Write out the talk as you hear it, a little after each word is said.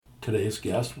Today's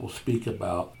guest will speak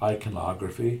about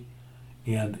iconography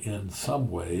and, in some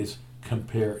ways,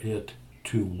 compare it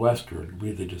to Western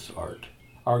religious art.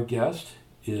 Our guest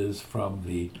is from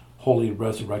the Holy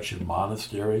Resurrection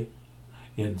Monastery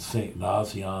in St.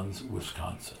 Nazianz,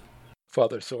 Wisconsin.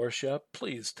 Father Sorsha,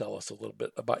 please tell us a little bit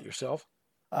about yourself.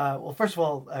 Well, first of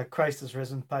all, Christ is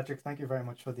risen. Patrick, thank you very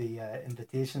much for the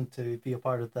invitation to be a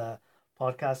part of the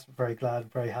podcast. Very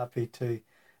glad, very happy to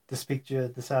speak to you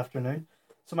this afternoon.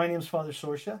 So my name is Father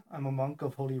Sorsha. I'm a monk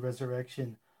of Holy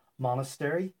Resurrection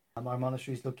Monastery. Our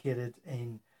monastery is located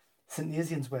in St.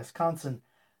 Nazianz, Wisconsin,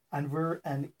 and we're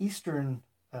an Eastern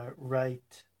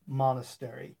Rite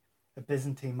monastery, a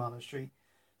Byzantine monastery.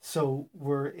 So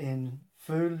we're in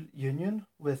full union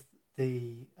with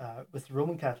the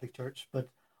Roman Catholic Church, but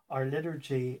our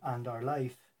liturgy and our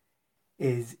life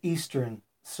is Eastern.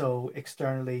 So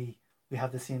externally, we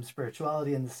have the same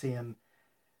spirituality and the same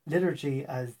liturgy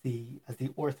as the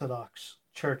Orthodox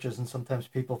churches, and sometimes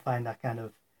people find that kind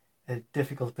of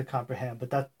difficult to comprehend.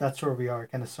 But that's where we are,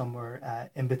 kind of somewhere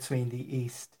in between the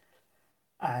East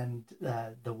and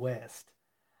the West.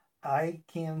 I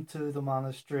came to the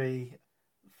monastery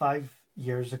 5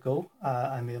 years ago.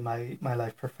 I made my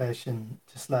life profession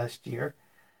just last year.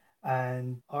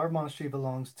 And our monastery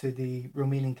belongs to the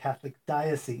Romanian Catholic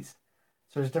Diocese.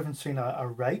 So there's a difference between a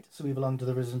rite, so we belong to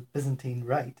the Byzantine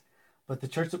Rite, but the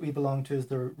church that we belong to is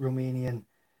the Romanian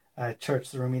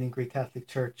Church, the Romanian Greek Catholic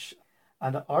Church.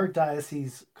 And our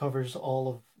diocese covers all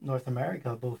of North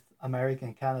America, both America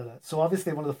and Canada. So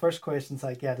obviously one of the first questions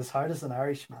I get is, how does an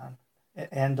Irishman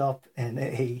end up in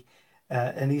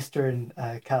an Eastern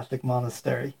Catholic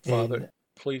monastery? Father,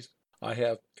 please, I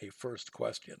have a first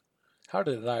question. How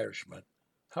did an Irishman?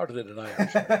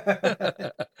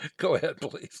 Go ahead,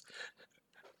 please.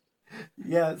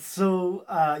 Yeah. So,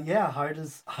 how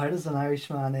does an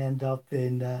Irishman end up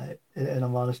in a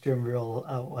monastery in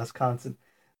rural Wisconsin?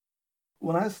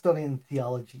 When I was studying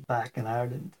theology back in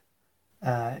Ireland,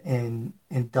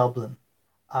 in Dublin,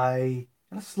 I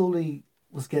kind of slowly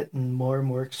was getting more and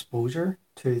more exposure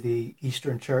to the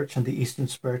Eastern Church and the Eastern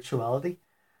spirituality.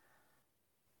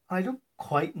 I don't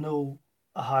quite know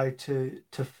how to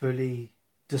fully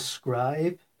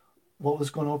describe what was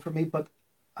going on for me, but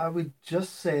I would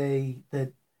just say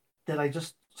that I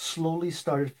just slowly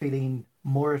started feeling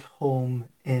more at home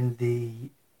in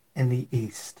the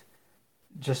East,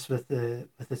 just with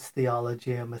its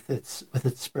theology and with its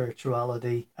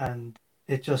spirituality, and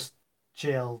it just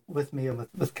gelled with me and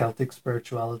with Celtic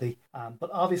spirituality.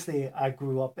 But obviously, I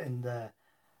grew up in the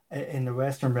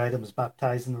Western Rite. I was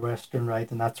baptized in the Western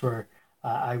Rite, and that's where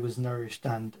I was nourished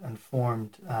and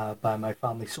formed by my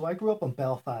family. So I grew up in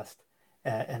Belfast,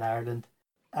 in Ireland,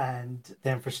 and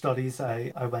then for studies,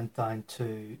 I went down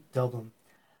to Dublin.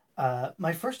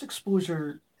 My first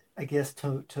exposure, I guess,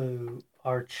 to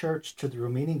our church, to the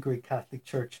Romanian Greek Catholic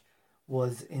Church,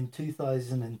 was in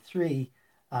 2003,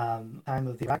 time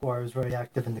of the Iraq War. I was very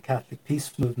active in the Catholic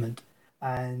peace movement,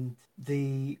 and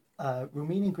the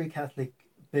Romanian Greek Catholic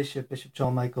Bishop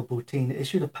John Michael Botein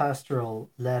issued a pastoral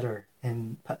letter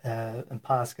in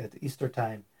Pascha at Easter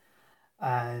time,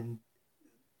 and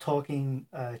talking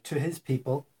to his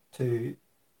people, to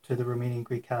the Romanian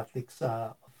Greek Catholics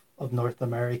of North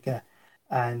America,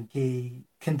 and he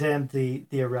condemned the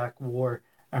Iraq War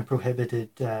and prohibited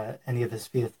any of his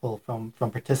faithful from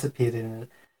participating in it.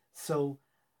 So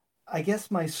I guess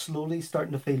my slowly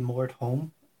starting to feel more at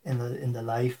home in the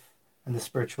life and the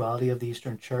spirituality of the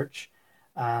Eastern Church,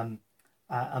 um,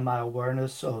 and my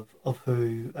awareness of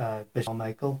who Bishop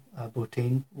Michael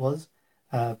Botein was.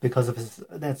 Because of his,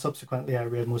 then subsequently I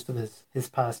read most of his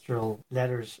pastoral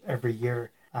letters every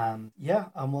year. And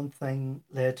one thing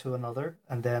led to another,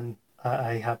 and then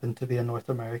I happened to be in North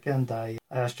America, and I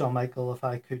asked John Michael if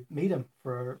I could meet him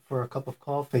for a cup of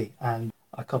coffee, and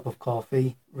a cup of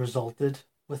coffee resulted,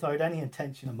 without any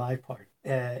intention on my part,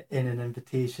 in an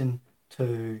invitation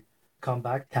to come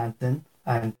back to Canton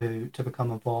and to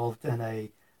become involved in a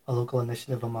local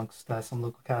initiative amongst some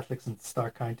local Catholics in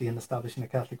Stark County in establishing a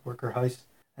Catholic worker house.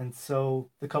 And so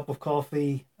the cup of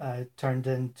coffee turned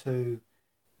into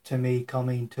to me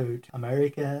coming to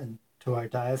America and to our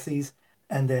diocese,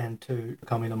 and then to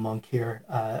becoming a monk here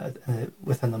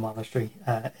within the monastery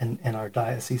in our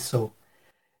diocese. So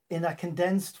in a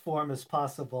condensed form as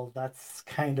possible, that's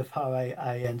kind of how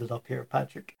I ended up here,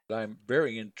 Patrick. I'm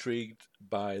very intrigued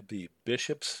by the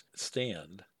bishop's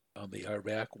stand on the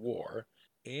Iraq War,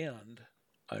 and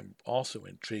I'm also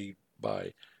intrigued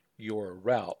by your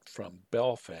route from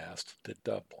Belfast to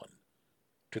Dublin,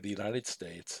 to the United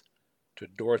States, to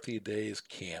Dorothy Day's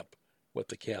camp with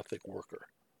the Catholic worker.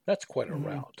 That's quite a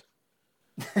route.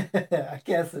 I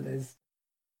guess it is.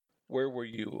 Where were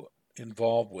you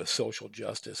involved with social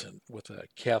justice and with a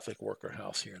Catholic worker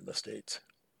house here in the States?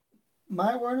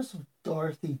 My awareness of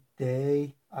Dorothy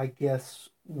Day, I guess,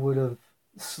 would have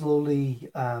slowly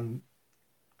come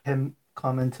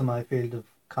into my field of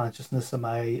consciousness and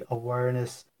my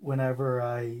awareness whenever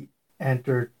I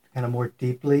entered kind of more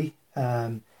deeply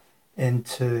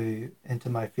into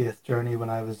my faith journey when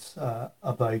I was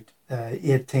about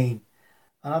 18,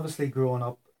 and obviously growing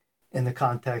up in the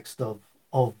context of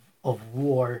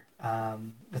war,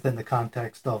 within the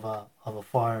context of a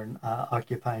foreign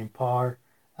occupying power,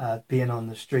 being on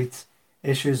the streets,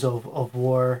 issues of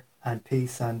war and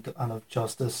peace and of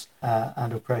justice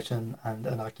and oppression and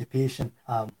occupation,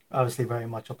 obviously very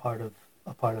much a part of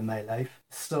my life.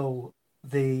 So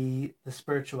the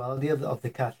spirituality of the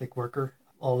Catholic worker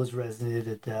always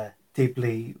resonated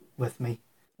deeply with me.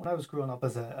 When I was growing up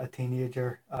as a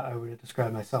teenager, I would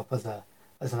describe myself as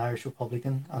an Irish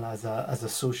Republican and as a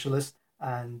socialist.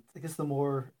 And I guess the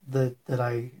more that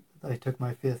I took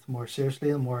my faith more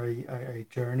seriously, the more I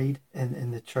journeyed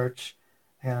in the church.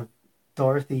 Kind of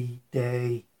Dorothy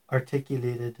Day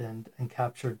articulated and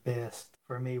captured best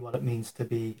for me what it means to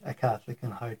be a Catholic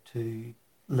and how to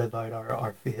live out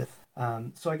our faith.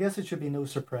 So I guess it should be no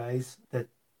surprise that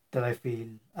I feel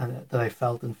and that I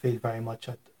felt and feel very much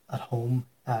at home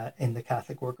in the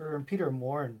Catholic worker. And Peter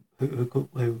Moran,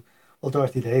 who well,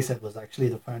 Dorothy Day said was actually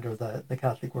the founder of the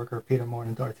Catholic worker. Peter Moran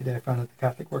and Dorothy Day founded the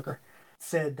Catholic worker.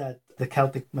 Said that the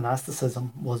Celtic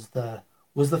monasticism was the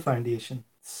foundation.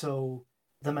 So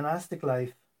the monastic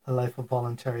life, a life of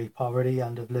voluntary poverty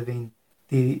and of living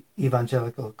the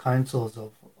evangelical counsels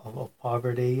of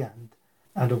poverty and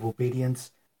of obedience,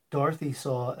 Dorothy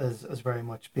saw as very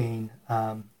much being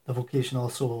the vocation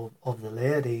also of the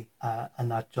laity and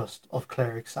not just of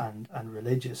clerics and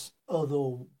religious.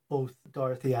 Although both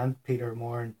Dorothy and Peter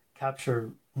Moran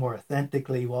capture more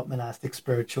authentically what monastic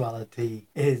spirituality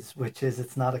is, which is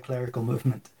it's not a clerical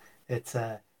movement. It's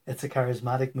a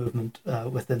charismatic movement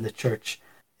within the church,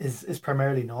 is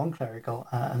primarily non-clerical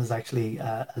and is actually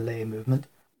a lay movement.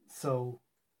 So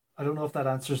I don't know if that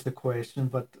answers the question,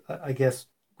 but I guess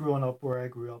growing up where I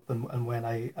grew up and when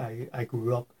I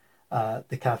grew up,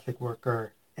 the Catholic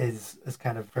worker is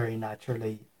kind of very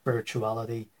naturally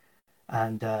spirituality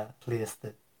and a place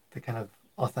that kind of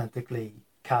authentically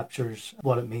captures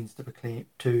what it means to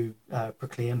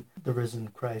proclaim the risen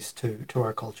Christ to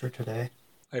our culture today.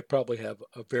 I probably have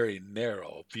a very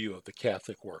narrow view of the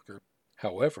Catholic worker.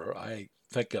 However, I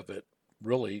think of it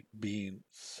really being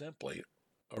simply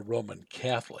a Roman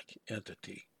Catholic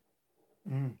entity.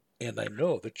 Mm. And I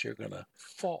know that you're going to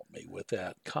fault me with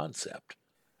that concept.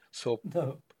 So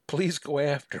No, please go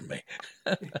after me.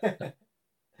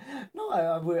 no,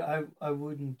 I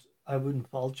wouldn't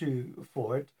fault you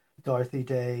for it. Dorothy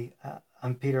Day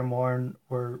and Peter Moran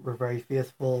were very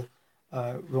faithful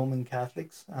Roman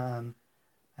Catholics and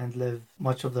lived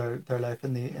much of their life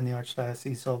in the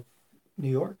Archdiocese of New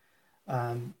York.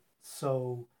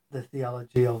 So the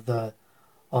theology of the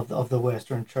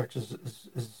Western Church is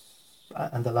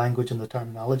and the language and the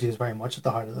terminology is very much at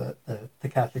the heart of the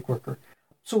Catholic worker.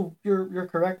 So you're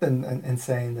correct in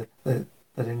saying that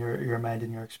in your mind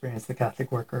and your experience, the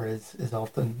Catholic worker is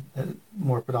often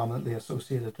more predominantly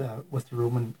associated with the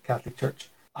Roman Catholic Church.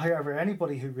 However,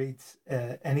 anybody who reads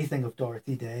anything of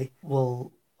Dorothy Day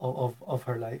of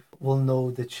her life will know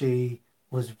that she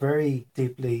was very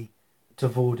deeply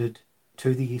devoted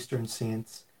to the Eastern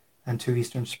saints and to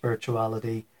Eastern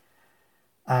spirituality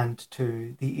and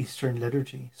to the Eastern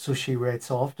liturgy. So she writes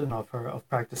often of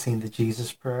practicing the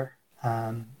Jesus prayer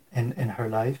in her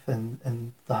life and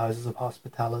in the houses of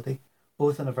hospitality,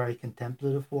 both in a very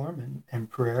contemplative form, in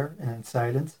prayer and in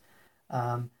silence,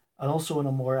 and also in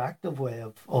a more active way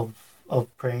of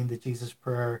praying the Jesus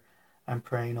prayer and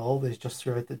praying always just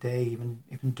throughout the day, even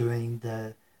doing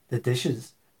the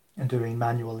dishes and doing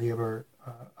manual labour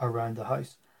around the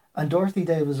house. And Dorothy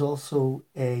Day was also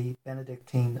a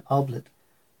Benedictine oblate,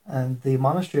 and the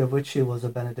monastery of which she was a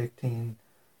Benedictine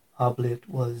oblate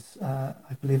was,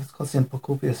 I believe it's called St.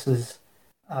 Procopius's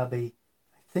Abbey,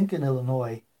 I think in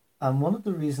Illinois. And one of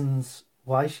the reasons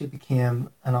why she became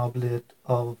an oblate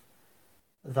of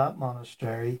that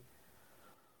monastery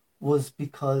was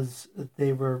because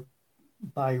they were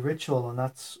by ritual, and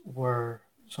that's where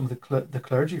some of the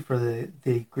clergy for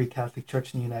the Greek Catholic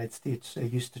Church in the United States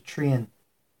used to train.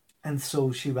 And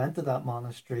so she went to that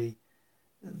monastery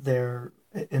there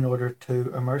in order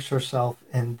to immerse herself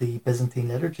in the Byzantine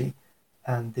liturgy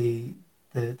and the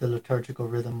liturgical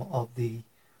rhythm of the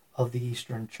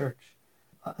Eastern Church.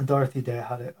 And Dorothy Day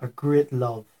had a great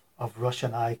love of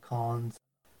Russian icons,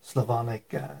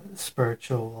 Slavonic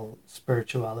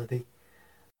spirituality.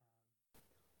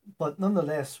 But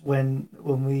nonetheless, when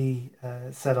we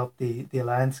set up the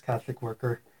Alliance Catholic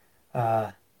Worker,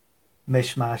 uh,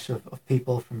 mishmash of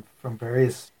people from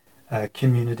various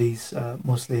communities,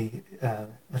 mostly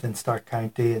within Stark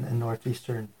County in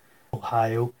northeastern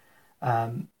Ohio.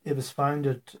 It was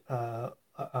founded out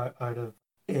of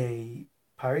a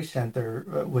parish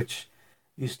centre which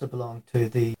used to belong to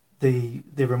the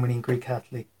Romanian Greek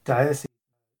Catholic Diocese.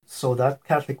 So that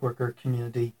Catholic worker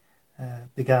community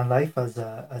began life as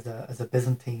a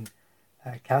Byzantine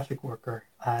Catholic worker,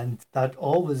 and that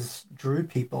always drew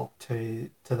people to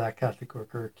that Catholic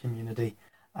worker community,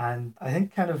 and I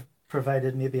think kind of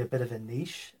provided maybe a bit of a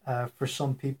niche for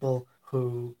some people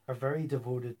who are very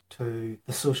devoted to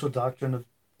the social doctrine of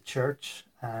the church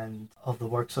and of the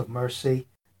works of mercy,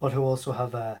 but who also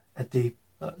have a deep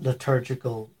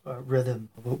liturgical rhythm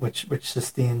which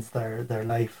sustains their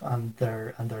life and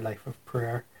their life of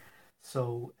prayer.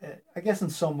 So I guess in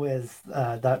some ways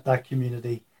that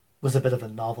community was a bit of a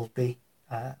novelty,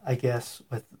 I guess,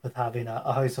 with having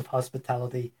a house of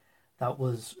hospitality that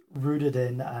was rooted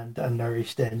in and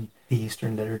nourished in the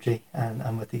Eastern liturgy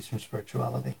and with Eastern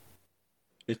spirituality.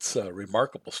 It's a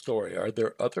remarkable story. Are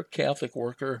there other Catholic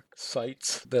worker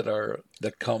sites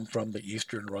that come from the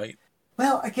Eastern Rite?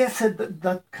 Well, I guess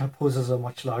that kind of poses a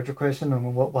much larger question. I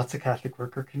mean, what's a Catholic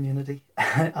worker community,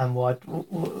 and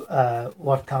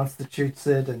what constitutes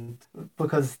it? And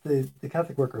because the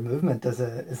Catholic worker movement is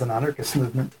an anarchist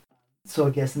movement, so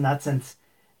I guess in that sense,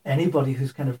 anybody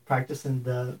who's kind of practicing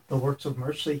the works of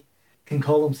mercy can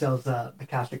call themselves a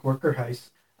Catholic worker house.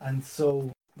 And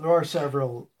so there are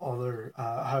several other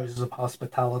houses of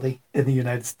hospitality in the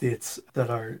United States that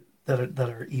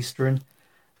are Eastern,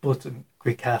 both in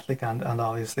Greek Catholic and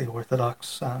obviously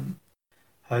Orthodox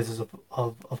houses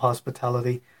of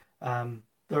hospitality.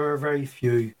 There are very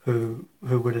few who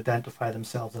would identify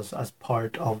themselves as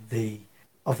part of the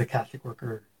Catholic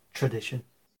worker tradition.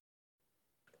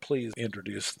 Please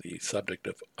introduce the subject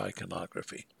of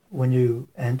iconography. When you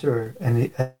enter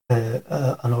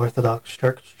an Orthodox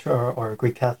church or a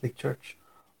Greek Catholic church,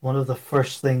 one of the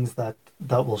first things that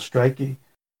will strike you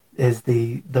is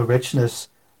the richness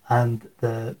and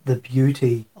the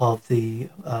beauty of the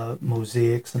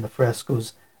mosaics and the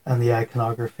frescoes and the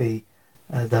iconography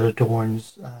that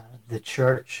adorns the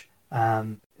church.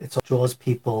 It draws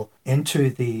people into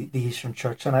the Eastern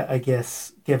Church, and I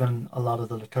guess given a lot of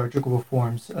the liturgical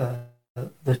reforms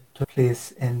that took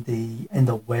place in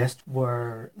the West,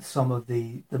 where some of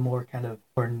the more kind of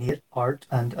ornate art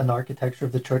and architecture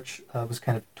of the church was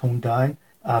kind of toned down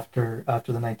after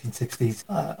the 1960s.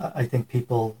 I think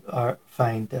people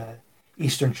find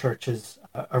Eastern churches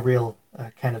a real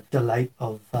kind of delight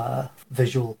of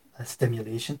visual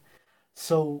stimulation.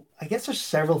 So I guess there's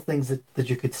several things that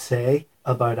you could say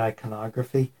about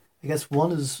iconography. I guess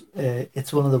one is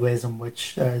it's one of the ways in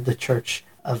which the church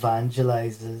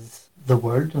evangelizes the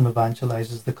word and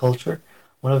evangelizes the culture.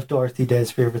 One of Dorothy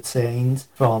Day's favorite sayings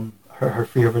from her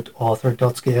favorite author,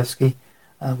 Dostoevsky,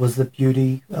 was that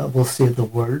beauty will save the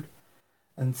world.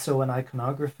 And so in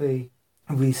iconography,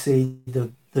 we see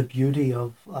the beauty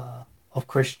of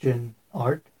Christian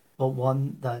art, but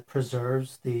one that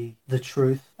preserves the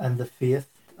truth and the faith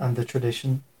and the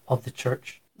tradition of the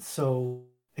church. So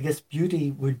I guess beauty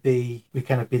would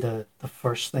kind of be the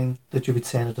first thing that you would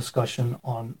say in a discussion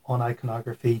on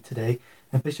iconography today.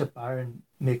 And Bishop Barron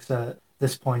makes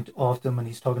this point often when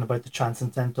he's talking about the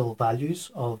transcendental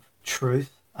values of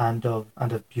truth and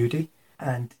of beauty.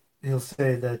 And he'll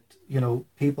say that,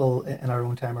 people in our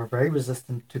own time are very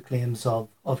resistant to claims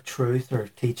of truth or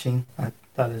teaching,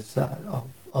 that is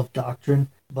of doctrine,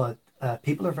 but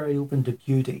people are very open to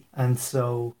beauty. And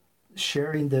so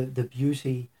sharing the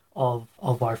beauty of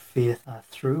our faith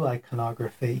through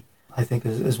iconography, I think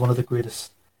is one of the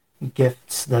greatest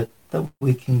gifts that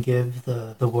we can give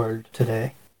the world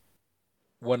today.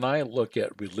 When I look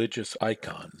at religious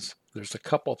icons, there's a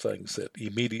couple things that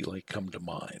immediately come to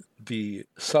mind. The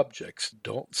subjects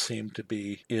don't seem to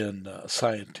be in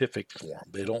scientific form.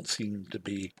 They don't seem to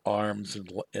be arms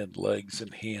and legs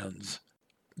and hands.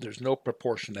 There's no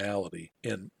proportionality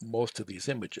in most of these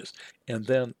images. And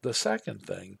then the second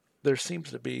thing, there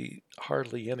seems to be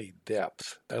hardly any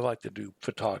depth. I like to do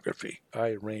photography.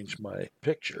 I arrange my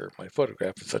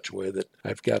photograph in such a way that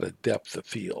I've got a depth of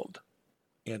field.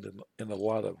 And in a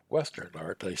lot of Western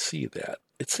art, I see that.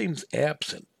 It seems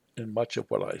absent in much of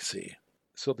what I see.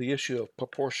 So the issue of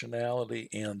proportionality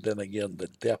and then again the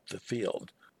depth of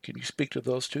field. Can you speak to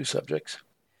those two subjects?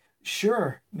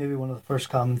 Sure. Maybe one of the first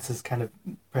comments is kind of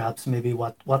perhaps maybe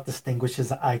what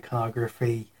distinguishes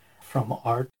iconography from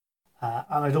art. And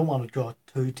I don't want to draw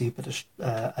too deep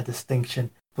a distinction,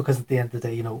 because at the end of the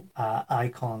day,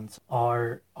 icons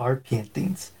are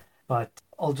paintings. But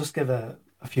I'll just give a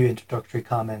few introductory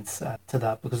comments to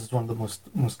that because it's one of the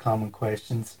most common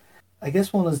questions. I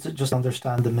guess one is to just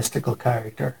understand the mystical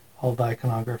character of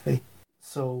iconography.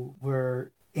 So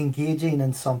we're engaging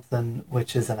in something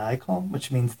which is an icon,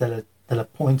 which means that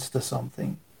it points to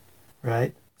something,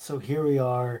 right? So here we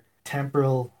are,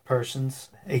 temporal persons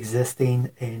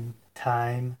existing in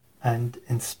time and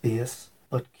in space,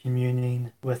 but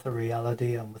communing with a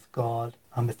reality and with God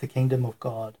and with the kingdom of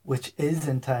God, which is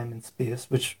in time and space,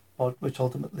 which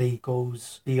ultimately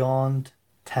goes beyond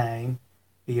time,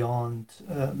 beyond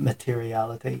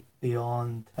materiality,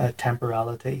 beyond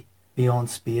temporality, beyond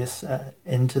space,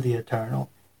 into the eternal,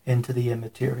 into the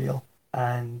immaterial.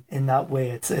 And in that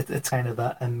way, it's kind of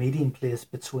a meeting place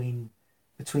between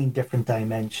different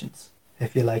dimensions,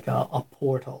 if you like, a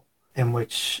portal in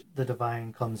which the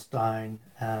divine comes down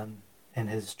in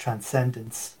his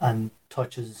transcendence and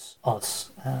touches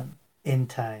us in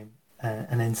time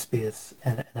and in space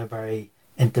in a very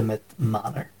intimate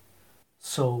manner.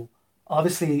 So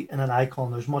obviously in an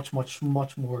icon there's much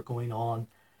more going on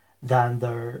than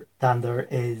there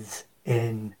is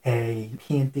in a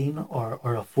painting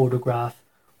or a photograph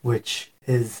which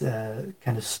is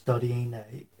kind of studying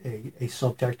a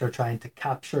subject or trying to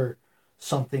capture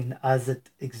something as it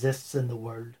exists in the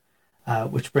world,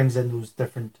 which brings in those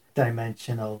different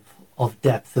dimension of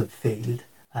depth of field.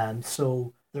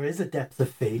 So there is a depth of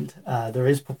field, there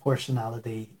is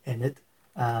proportionality in it,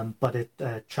 but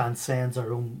it transcends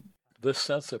our own. This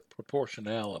sense of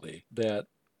proportionality that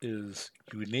is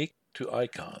unique to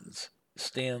icons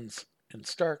stands in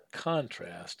stark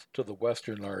contrast to the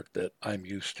Western art that I'm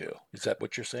used to. Is that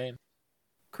what you're saying?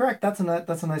 Correct. That's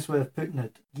a nice way of putting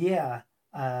it. Yeah.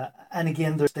 And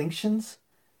again, there's distinctions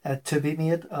to be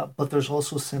made, but there's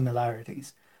also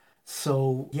similarities.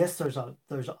 So yes, there's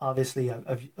obviously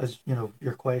as you know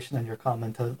your question and your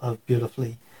comment have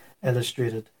beautifully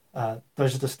illustrated.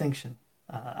 There's a distinction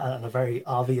and a very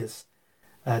obvious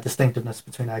distinctiveness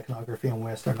between iconography and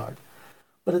Western art.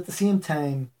 But at the same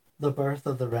time, the birth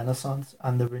of the Renaissance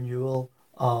and the renewal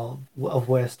of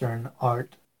Western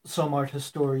art, some art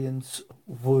historians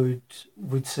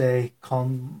would say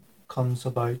comes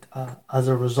about as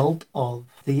a result of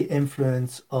the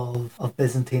influence of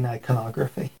Byzantine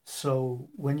iconography. So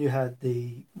when you had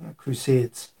the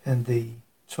Crusades in the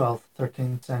 12th,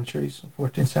 13th centuries,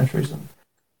 14th centuries, and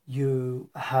you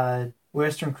had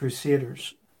Western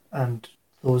Crusaders, and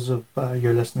those of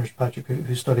your listeners, Patrick,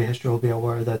 who study history will be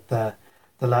aware that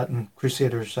the Latin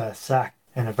Crusaders sacked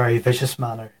in a very vicious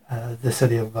manner the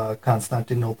city of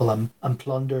Constantinople and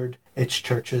plundered its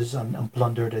churches and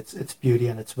plundered its beauty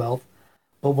and its wealth.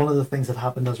 But one of the things that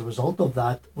happened as a result of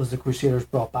that was the Crusaders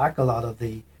brought back a lot of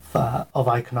the of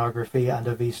iconography and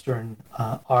of Eastern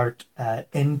art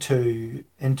into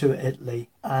Italy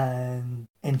and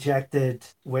injected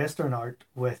Western art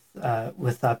with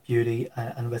that beauty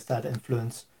and with that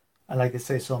influence. And like I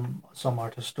say, some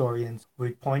art historians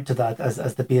would point to that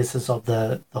as the basis of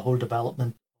the whole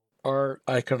development. Are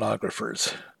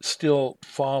iconographers still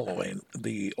following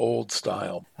the old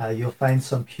style? You'll find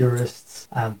some purists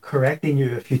correcting you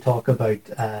if you talk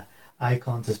about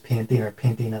icons as painting or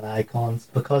painting and icons,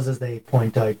 because as they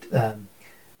point out,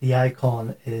 the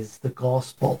icon is the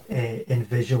gospel in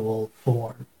visual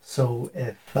form. So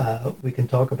if we can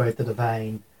talk about the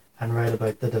divine and write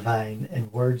about the divine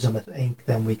in words and with ink,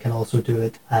 then we can also do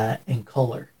it in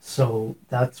color. So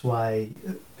that's why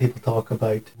people talk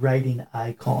about writing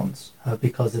icons,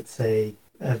 because it's a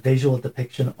visual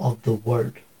depiction of the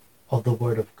Word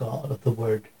of God, of the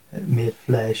Word made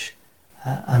flesh,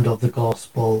 and of the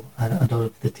gospel and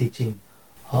of the teaching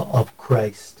of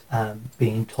Christ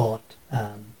being taught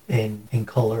in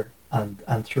color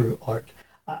and through art.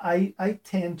 I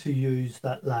tend to use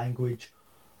that language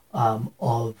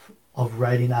of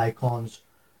writing icons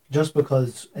just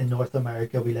because in North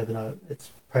America we live in it's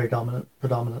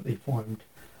predominantly formed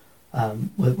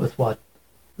with what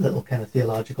little kind of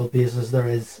theological basis there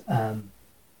is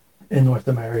in North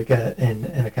America in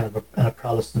a kind of in a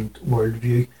Protestant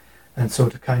worldview. And so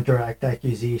to counteract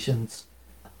accusations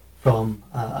from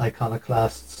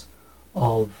iconoclasts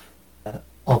of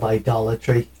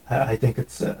idolatry, I think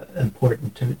it's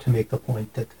important to make the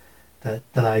point that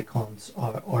icons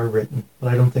are written.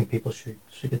 But I don't think people should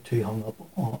get too hung up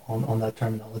on that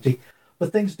terminology.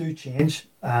 But things do change,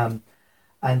 and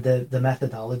the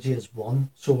methodology is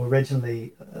one. So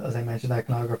originally, as I mentioned,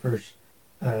 iconographers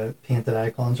painted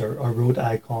icons or wrote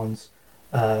icons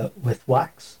with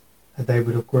wax. They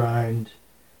would have ground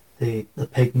the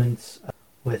pigments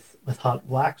with hot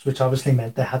wax, which obviously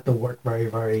meant they had to work very,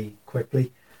 very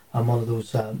quickly one of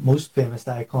those most famous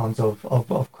icons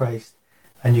of Christ,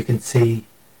 and you can see,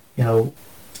 you know,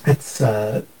 it's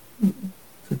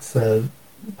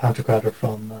Pantocrator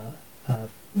from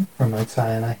Mount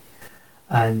Sinai,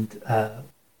 and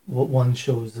what one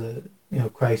shows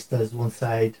Christ as one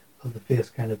side of the face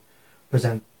kind of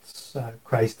presents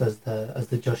Christ as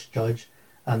the just judge,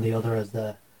 and the other as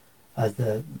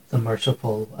the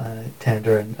merciful,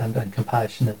 tender, and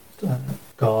compassionate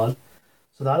God.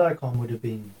 So that icon would have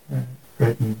been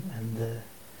written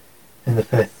in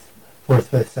the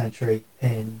fourth century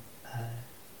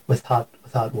with hot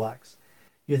wax.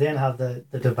 You then have the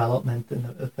development in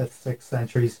the 5th, 6th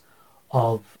centuries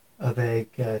of egg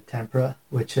tempera,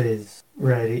 which is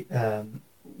ready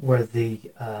where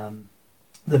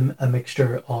a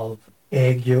mixture of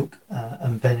egg yolk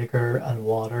and vinegar and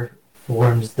water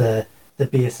forms the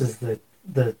bases that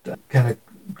kind of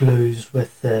glues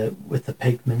with the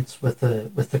pigments, with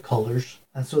the colors.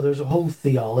 And so there's a whole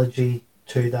theology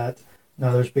to that.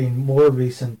 Now there's been more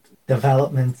recent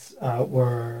developments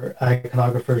where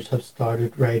iconographers have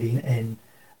started writing in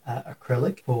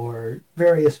acrylic for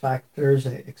various factors,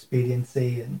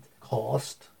 expediency and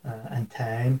cost and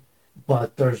time.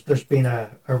 But there's been a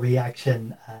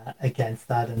reaction against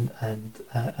that, and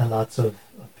lots of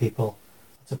people,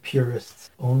 lots of purists,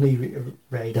 only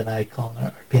write an icon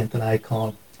or paint an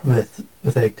icon with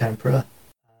egg tempera.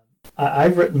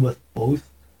 I've written with both.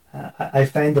 I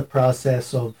find the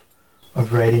process of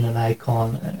writing an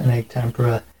icon in egg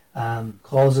tempera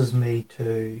causes me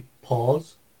to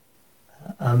pause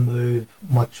and move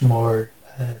much more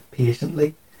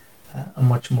patiently and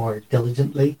much more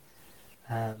diligently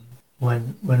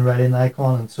when writing an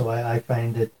icon, and so I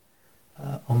find it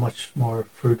a much more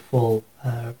fruitful,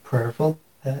 prayerful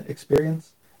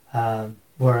experience.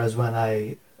 Whereas when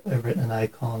I've written an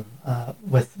icon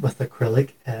with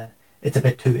acrylic, it's a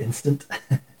bit too instant.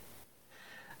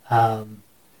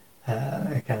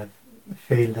 I kind of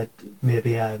feel that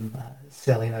maybe I'm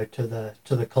selling out to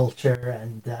the culture,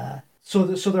 and so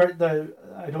there.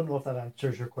 I don't know if that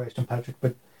answers your question, Patrick,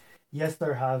 but yes,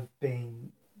 there have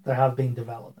been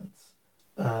developments,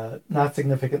 not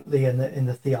significantly in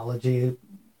the theology,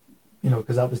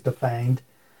 because that was defined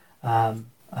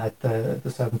at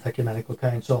the Seventh Ecumenical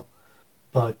Council.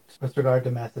 But with regard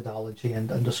to methodology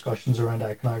and discussions around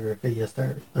iconography, yes,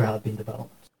 there have been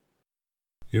developments.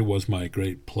 It was my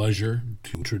great pleasure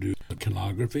to introduce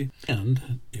iconography,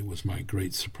 and it was my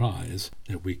great surprise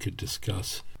that we could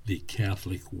discuss the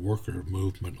Catholic worker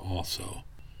movement also.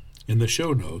 In the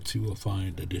show notes, you will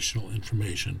find additional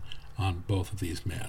information on both of these matters.